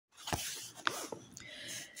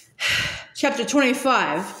Chapter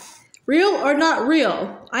 25. Real or not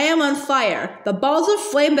real? I am on fire. The balls of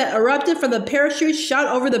flame that erupted from the parachute shot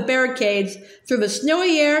over the barricades, through the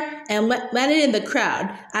snowy air, and landed in the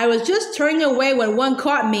crowd. I was just turning away when one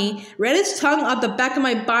caught me, ran its tongue up the back of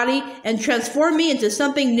my body, and transformed me into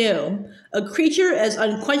something new. A creature as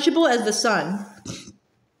unquenchable as the sun.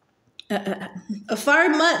 A fire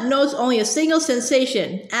mutt knows only a single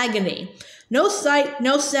sensation, agony. No sight,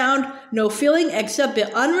 no sound, no feeling except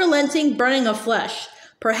the unrelenting burning of flesh.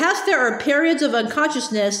 Perhaps there are periods of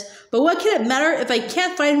unconsciousness, but what can it matter if I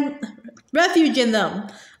can't find refuge in them?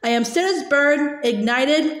 I am thin as bird,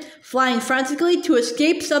 ignited, flying frantically to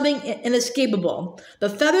escape something inescapable. The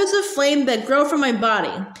feathers of flame that grow from my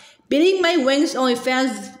body. Beating my wings only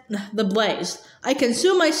fans the blaze. I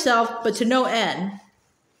consume myself, but to no end.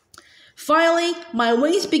 Finally, my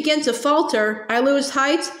wings begin to falter, I lose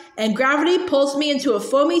height, and gravity pulls me into a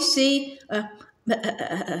foamy sea,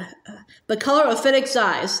 the color of Finnick's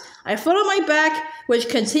eyes. I float on my back, which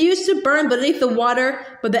continues to burn beneath the water,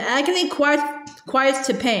 but the agony quiets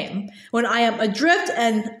to pain. When I am adrift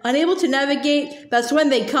and unable to navigate, that's when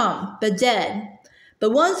they come, the dead. The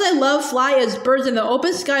ones I love fly as birds in the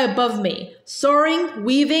open sky above me, soaring,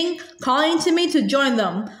 weaving, calling to me to join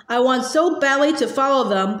them. I want so badly to follow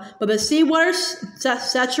them, but the seawater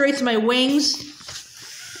saturates my wings,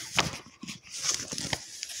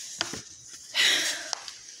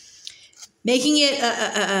 making it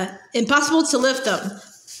impossible to lift them.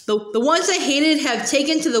 The ones I hated have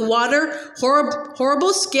taken to the water,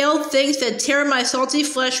 horrible scaled things that tear my salty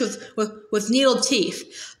flesh with needle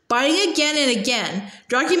teeth. Biting again and again,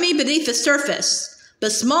 dragging me beneath the surface. The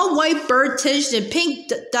small white bird tinged in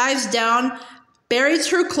pink dives down, buries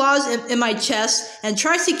her claws in my chest, and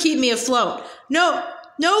tries to keep me afloat. No,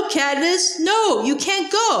 Katniss, no, you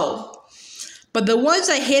can't go. But the ones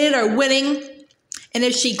I hated are winning, and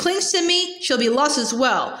if she clings to me, she'll be lost as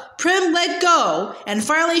well. Prim, let go, and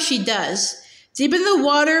finally she does. Deep in the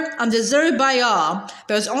water, I'm deserted by all.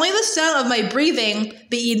 There's only the sound of my breathing,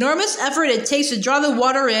 the enormous effort it takes to draw the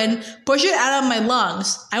water in, push it out of my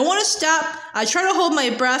lungs. I want to stop. I try to hold my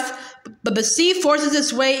breath, but the sea forces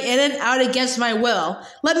its way in and out against my will.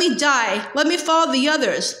 Let me die. Let me follow the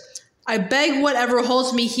others. I beg whatever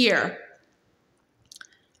holds me here.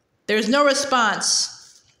 There's no response.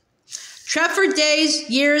 Trapped for days,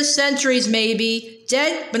 years, centuries maybe,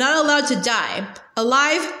 dead but not allowed to die.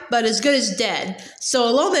 Alive, but as good as dead. So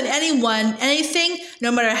alone that anyone, anything,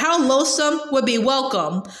 no matter how loathsome, would be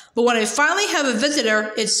welcome. But when I finally have a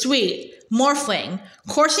visitor, it's sweet, morphling,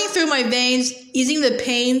 coursing through my veins, easing the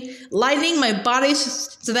pain, lightening my body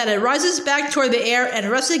so that it rises back toward the air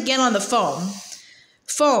and rests again on the foam.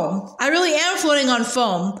 Foam. I really am floating on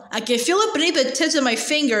foam. I can feel it beneath the tips of my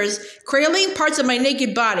fingers, cradling parts of my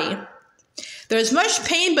naked body. There's much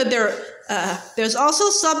pain, but there's also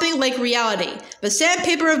something like reality. The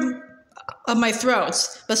sandpaper of my throat,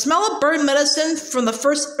 the smell of burned medicine from the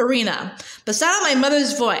first arena, the sound of my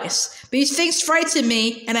mother's voice. These things frighten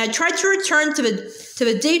me, and I try to return to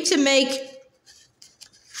the deep to make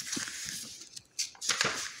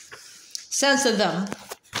sense of them.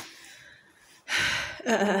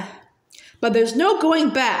 But there's no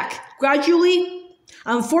going back. Gradually,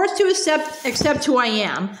 I'm forced to accept who I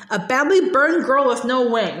am, a badly burned girl with no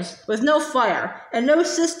wings, with no fire, and no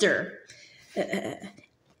sister.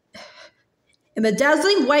 In the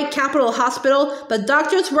dazzling white Capitol Hospital, the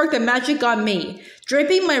doctors work the magic on me,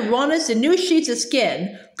 draping my rawness in new sheets of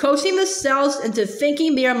skin, coaxing the cells into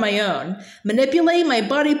thinking they are my own, manipulating my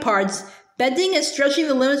body parts, bending and stretching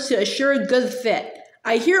the limbs to assure a good fit.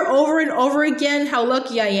 I hear over and over again how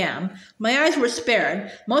lucky I am. My eyes were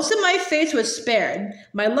spared. Most of my face was spared.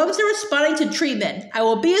 My lungs are responding to treatment. I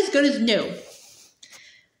will be as good as new.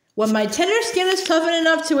 When my tender skin is toughened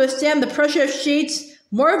enough to withstand the pressure of sheets,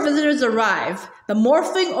 more visitors arrive. The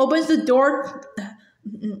morphling opens the door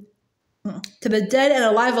to the dead and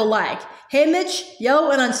alive alike. Haymitch, yellow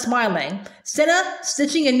and unsmiling. Cinna,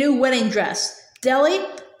 stitching a new wedding dress. Deli,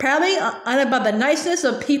 prattling on about the niceness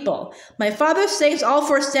of people. My father sings all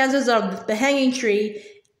 4 stanzas of The Hanging Tree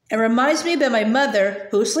and reminds me that my mother,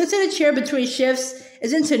 who sleeps in a chair between shifts,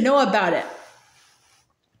 isn't to know about it.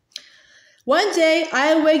 One day,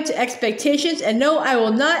 I awake to expectations and know I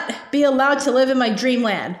will not be allowed to live in my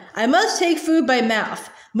dreamland. I must take food by mouth,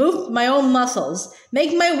 move my own muscles,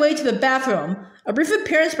 make my way to the bathroom. A brief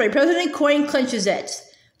appearance by President Coin clinches it.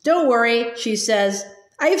 Don't worry, she says.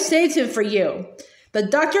 I've saved him for you. The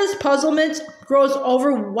doctor's puzzlement grows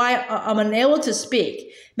over why I'm unable to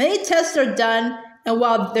speak. Many tests are done, and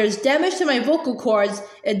while there's damage to my vocal cords,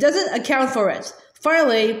 it doesn't account for it.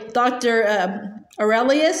 Finally, Dr.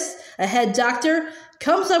 Aurelius, a head doctor,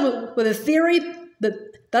 comes up with a theory that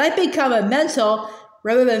I become a mental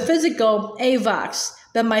rather than physical AVOX,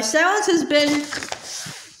 that my silence has been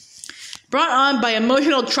brought on by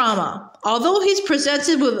emotional trauma. Although he's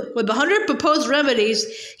presented with 100 proposed remedies,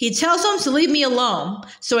 he tells them to leave me alone,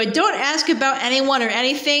 so I don't ask about anyone or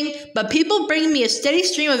anything, but people bring me a steady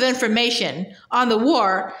stream of information. On the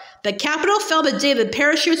war, the capital fell the day the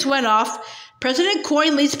parachutes went off. President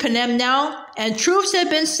Coin leads Panem now, and troops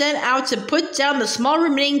have been sent out to put down the small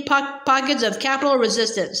remaining pockets of capital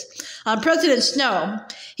resistance. On President Snow,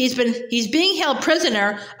 he's being held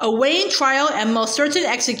prisoner, awaiting trial and most certain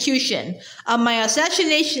execution. On my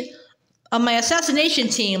assassination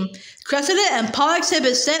team, Cressida and Pollux have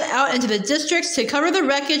been sent out into the districts to cover the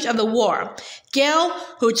wreckage of the war. Gale,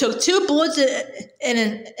 who took 2 bullets in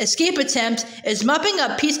an escape attempt, is mopping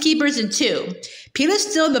up peacekeepers in 2. Pete is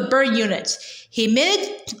still in the bird units. He made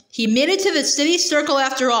it to the city circle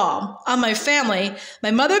after all. On my family,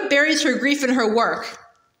 my mother buries her grief in her work.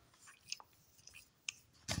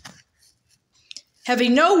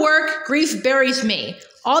 Having no work, grief buries me.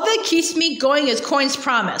 All that keeps me going is Coin's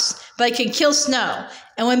promise, but I can kill Snow,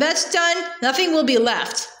 and when that's done, nothing will be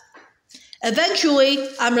left. Eventually,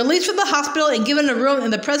 I'm released from the hospital and given a room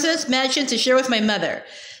in the president's mansion to share with my mother.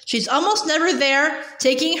 She's almost never there,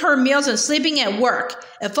 taking her meals and sleeping at work.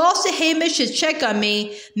 It falls to Hamish to check on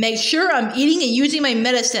me, make sure I'm eating and using my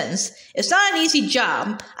medicines. It's not an easy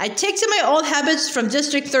job. I take to my old habits from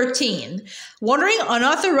District 13, wandering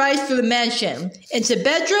unauthorized through the mansion, into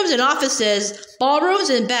bedrooms and offices, ballrooms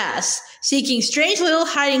and baths, seeking strange little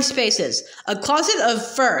hiding spaces, a closet of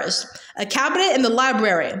furs, a cabinet in the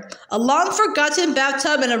library, a long-forgotten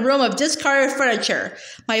bathtub, and a room of discarded furniture.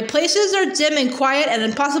 My places are dim and quiet and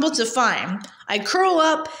impossible to find. I curl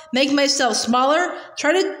up, make myself smaller,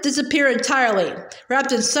 try to disappear entirely.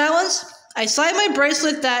 Wrapped in silence, I slide my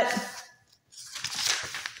bracelet that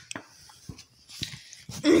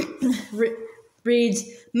reads,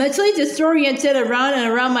 mentally disoriented, around and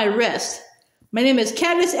around my wrist. My name is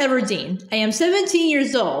Katniss Everdeen. I am 17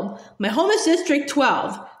 years old. My home is District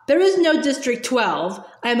 12. There is no District 12.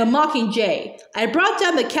 I am a Mockingjay. I brought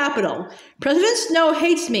down the capital. President Snow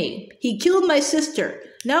hates me. He killed my sister.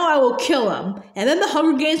 Now I will kill him, and then the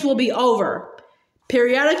Hunger Games will be over.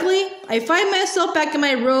 Periodically, I find myself back in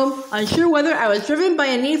my room, unsure whether I was driven by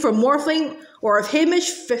a need for morphling or if Hamish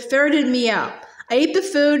ferreted me out. I eat the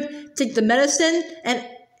food, take the medicine, and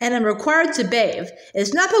am required to bathe.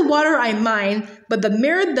 It's not the water I mind, but the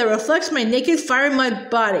mirror that reflects my naked fire in my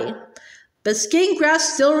body. The skin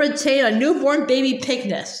grafts still retain a newborn baby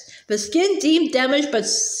pinkness. The skin deemed damaged but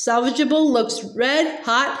salvageable looks red,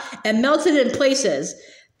 hot, and melted in places.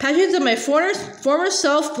 Patches of my former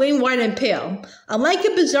self gleam white and pale. Unlike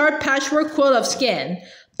a bizarre patchwork quilt of skin,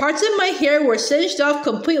 parts of my hair were singed off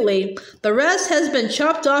completely. The rest has been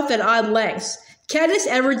chopped off at odd lengths. Katniss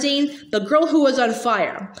Everdeen, the girl who was on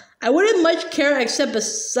fire. I wouldn't much care except the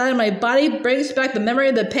sight of my body brings back the memory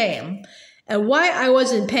of the pain. And why I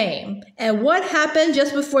was in pain, and what happened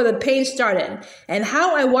just before the pain started, and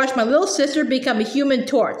how I watched my little sister become a human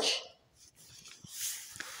torch.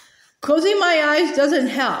 Closing my eyes doesn't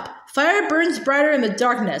help. Fire burns brighter in the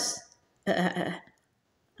darkness.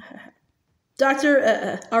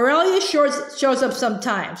 Dr. Aurelius shows up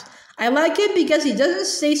sometimes. I like it because he doesn't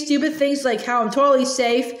say stupid things like how I'm totally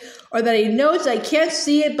safe, or that he knows I can't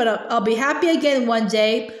see it but I'll be happy again one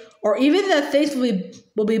day, or even that things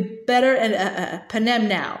will be better in Panem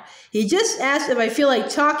now. He just asks if I feel like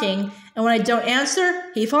talking, and when I don't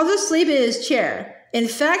answer, he falls asleep in his chair. In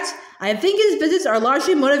fact, I think his visits are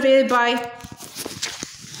largely motivated by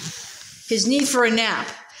his need for a nap.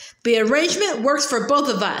 The arrangement works for both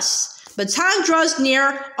of us. The time draws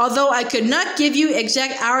near, although I could not give you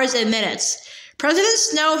exact hours and minutes. President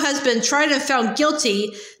Snow has been tried and found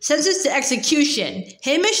guilty, sentenced to execution.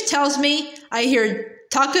 Hamish tells me. I hear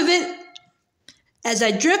talk of it as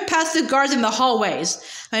I drift past the guards in the hallways.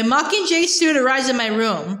 My Mockingjay suit arrives in my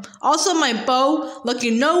room. Also my bow,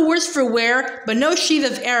 looking no worse for wear, but no sheath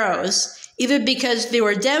of arrows, either because they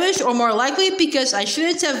were damaged or more likely because I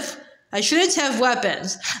shouldn't have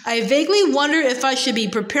weapons. I vaguely wonder if I should be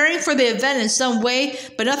preparing for the event in some way,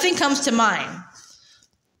 but nothing comes to mind.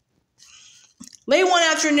 Late one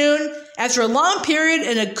afternoon, after a long period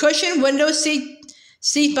in a cushioned window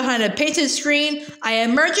seat behind a painted screen, I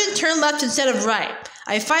emerge and turn left instead of right.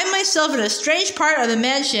 I find myself in a strange part of the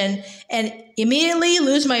mansion and immediately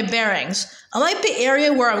lose my bearings. Unlike the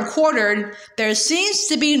area where I'm quartered, there seems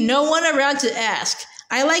to be no one around to ask.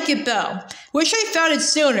 I like it though. Wish I found it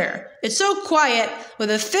sooner. It's so quiet, with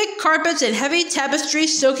the thick carpets and heavy tapestry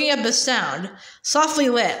soaking up the sound. Softly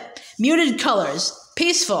lit. Muted colors.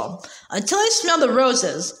 Peaceful. Until I smell the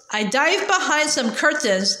roses. I dive behind some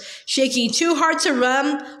curtains, shaking too hard to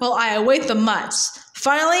run while I await the mutts.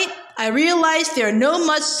 Finally, I realize there are no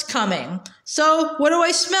mutts coming. So, what do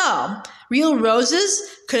I smell? Real roses?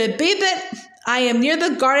 Could it be that I am near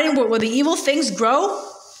the garden where the evil things grow?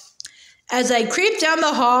 As I creep down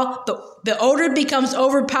the hall, the odor becomes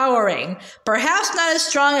overpowering. Perhaps not as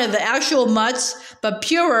strong as the actual mutts, but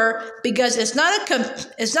purer because it's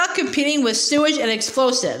not competing with sewage and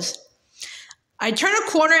explosives. I turn a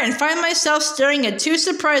corner and find myself staring at two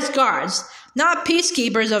surprised guards. Not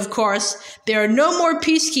peacekeepers, of course. There are no more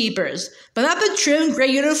peacekeepers, but not the trim gray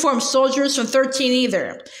uniformed soldiers from 13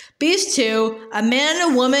 either. These two, a man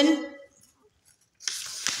and a woman,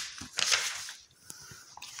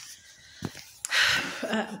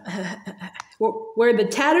 wear the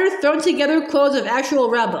tattered, thrown-together clothes of actual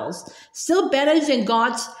rebels. Still bandaged and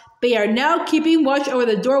gaunt, they are now keeping watch over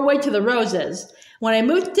the doorway to the roses. When I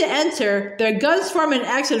move to enter, their guns form an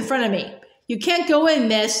X in front of me. "You can't go in,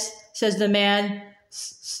 miss," says the man.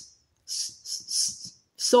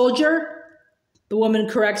 "Soldier?" The woman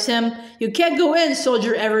corrects him. "You can't go in,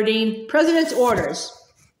 Soldier Everdeen. President's orders."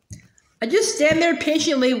 I just stand there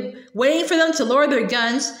patiently, waiting for them to lower their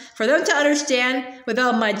guns, for them to understand,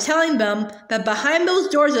 without my telling them, that behind those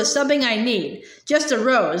doors is something I need. Just a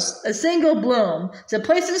rose, a single bloom, to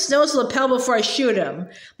place in Snow's lapel before I shoot him.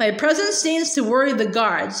 My presence seems to worry the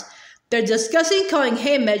guards. They're discussing calling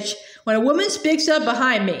 "Hey, Mitch," when a woman speaks up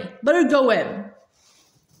behind me. "Let her go in."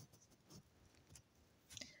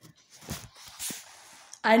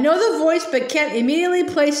 I know the voice but can't immediately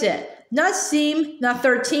place it. Not Seam, not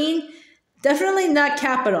 13, definitely not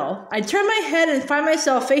Capital. I turn my head and find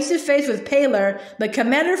myself face to face with Paler, the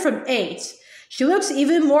commander from 8. She looks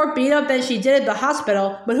even more beat up than she did at the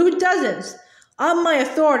hospital, but who doesn't? "On my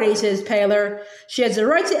authority," says Paler. "She has the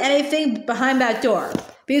right to anything behind that door.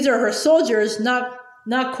 These are her soldiers, not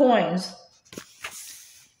coins."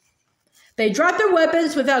 They drop their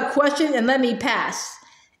weapons without question and let me pass.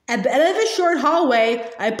 At the end of a short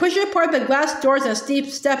hallway, I push apart the glass doors and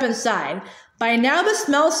step inside. By now the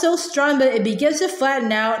smell is so strong that it begins to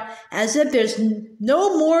flatten out, as if there's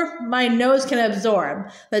no more my nose can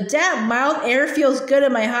absorb. The damp, mild air feels good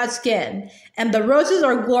in my hot skin, and the roses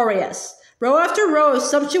are glorious. Row after row of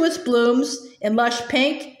sumptuous blooms in lush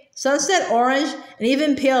pink, sunset orange, and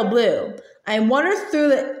even pale blue. I wander through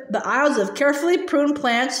the aisles of carefully pruned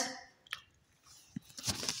plants,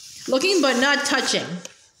 looking but not touching.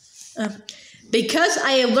 Because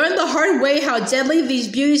I have learned the hard way how deadly these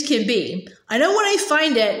beauties can be. I know when I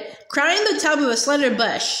find it, crowning the top of a slender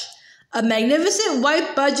bush. A magnificent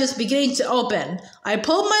white bud just beginning to open. I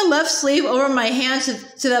pull my left sleeve over my hand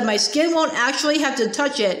so that my skin won't actually have to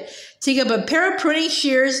touch it, take up a pair of pruning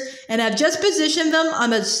shears, and have just positioned them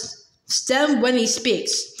on the stem when he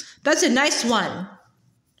speaks. "That's a nice one."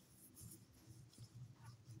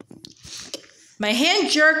 My hand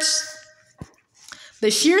jerks. The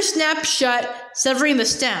shears snap shut, severing the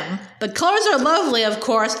stem. The colors are lovely, of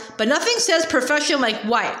course, but nothing says perfection like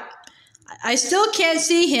white. I still can't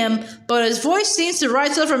see him, but his voice seems to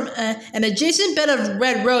rise up from an adjacent bed of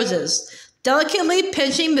red roses. Delicately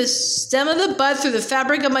pinching the stem of the bud through the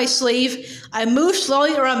fabric of my sleeve, I move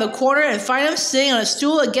slowly around the corner and find him sitting on a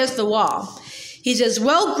stool against the wall. He's as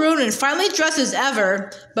well-groomed and finely dressed as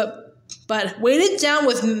ever, but weighted down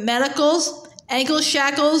with manacles, ankle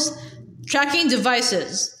shackles, tracking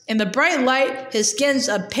devices. In the bright light, his skin's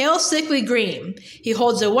a pale, sickly green. He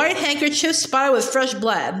holds a white handkerchief spotted with fresh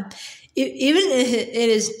blood. Even in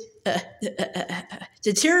his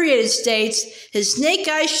deteriorated states, his snake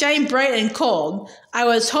eyes shine bright and cold. "I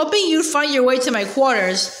was hoping you'd find your way to my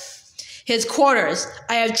quarters." His quarters.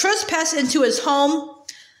 I have trespassed into his home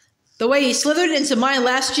the way he slithered into mine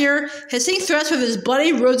last year, hissing threats with his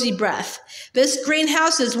bloody, rosy breath. This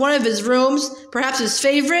greenhouse is one of his rooms, perhaps his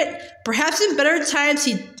favorite. Perhaps in better times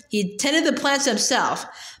he tended the plants himself.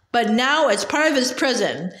 But now it's part of his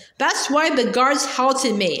prison. That's why the guards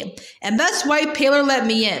halted me, and that's why Paler let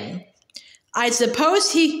me in. I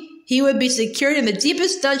suppose he would be secured in the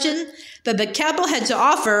deepest dungeon that the capital had to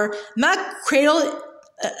offer, not cradled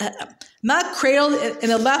in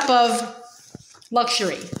the lap of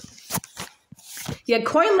luxury. Yet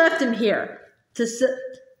coin left him here to set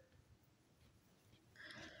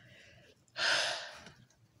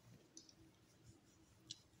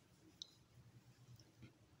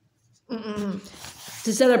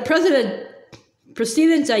a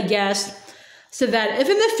precedent, I guess. so that if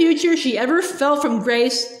in the future she ever fell from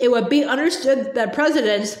grace, it would be understood that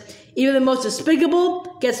presidents, even the most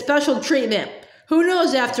despicable, get special treatment. Who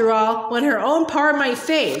knows, after all, when her own power might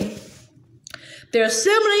fade? There are so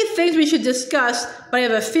many things we should discuss, but I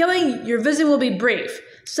have a feeling your visit will be brief.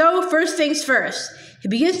 So, first things first. He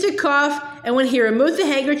begins to cough, and when he removes the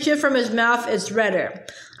handkerchief from his mouth, it's redder.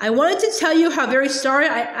 I wanted to tell you how very sorry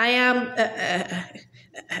I am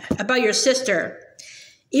about your sister.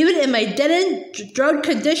 Even in my deadened, drugged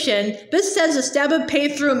condition, this sends a stab of pain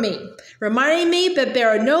through me, reminding me that there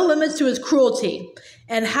are no limits to his cruelty,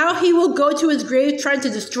 and how he will go to his grave trying to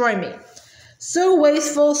destroy me. So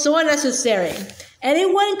wasteful, so unnecessary.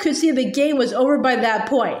 Anyone could see the game was over by that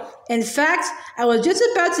point. In fact, I was just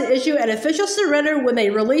about to issue an official surrender when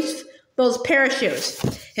they released those parachutes.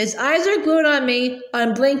 His eyes are glued on me,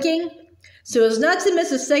 unblinking, so as not to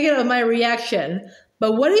miss a second of my reaction.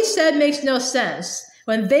 But what he said makes no sense.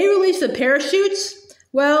 When they released the parachutes,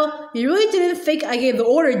 well, you really didn't think I gave the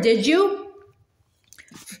order, did you?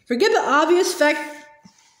 Forget the obvious fact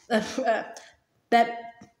that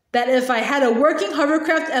if I had a working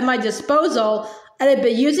hovercraft at my disposal, I'd have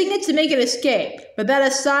been using it to make an escape. But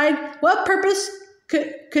that aside, what purpose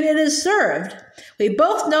could it have served? We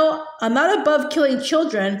both know I'm not above killing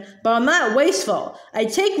children, but I'm not wasteful. I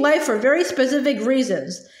take life for very specific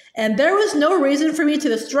reasons, and there was no reason for me to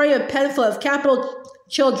destroy a pen full of capital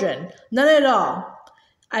children. None at all.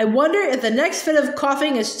 I wonder if the next fit of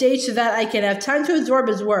coughing is staged so that I can have time to absorb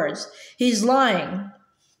his words. He's lying.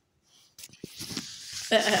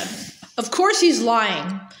 Of course he's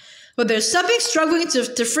lying. But there's something struggling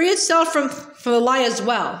to free itself from the lie as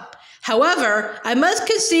well. However, I must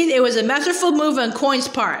concede it was a masterful move on Coin's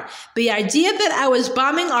part. The idea that I was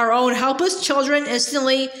bombing our own helpless children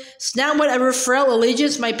instantly snapped whatever frail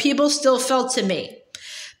allegiance my people still felt to me.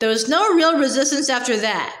 There was no real resistance after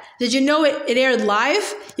that. Did you know it aired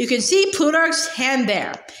live? You can see Plutarch's hand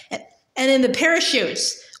there. And in the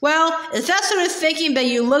parachutes. Well, it's that sort of thinking that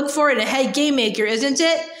you look for in a head game maker, isn't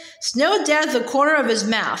it? Snow dabbed the corner of his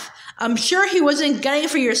mouth. I'm sure he wasn't gunning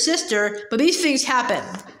for your sister, but these things happen.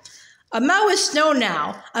 I'm out with Snow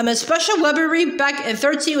now. I'm in special weaponry back in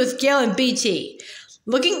 13 with Gale and BT.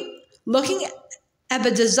 Looking at the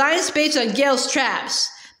design space on Gale's traps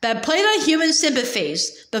that played on human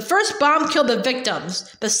sympathies. The first bomb killed the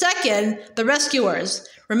victims. The second, the rescuers.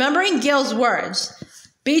 Remembering Gale's words.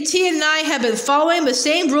 BT and I have been following the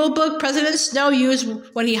same rulebook President Snow used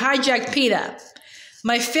when he hijacked PETA.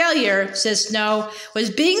 My failure, says Snow, was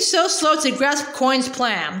being so slow to grasp Coin's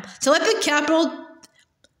plan, to let the capital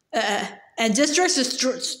and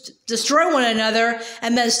districts destroy one another,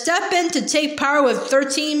 and then step in to take power with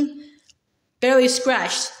 13 barely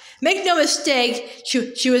scratched. Make no mistake,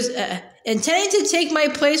 she was intending to take my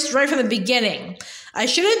place right from the beginning. I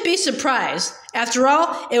shouldn't be surprised. After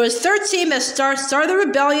all, it was 13 that started the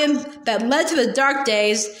rebellion that led to the Dark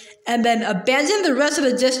Days, and then abandoned the rest of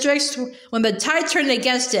the districts when the tide turned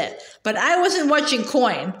against it. But I wasn't watching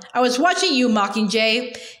Coin. I was watching you,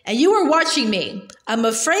 Mockingjay, and you were watching me. I'm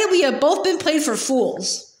afraid we have both been played for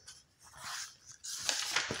fools.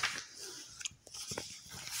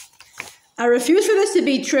 I refuse for this to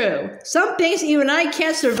be true. Some things even I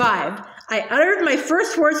can't survive. I uttered my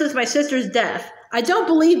first words since my sister's death. I don't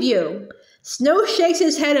believe you. Snow shakes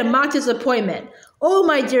his head in mock disappointment. Oh,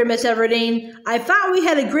 my dear Miss Everdeen, I thought we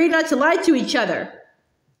had agreed not to lie to each other.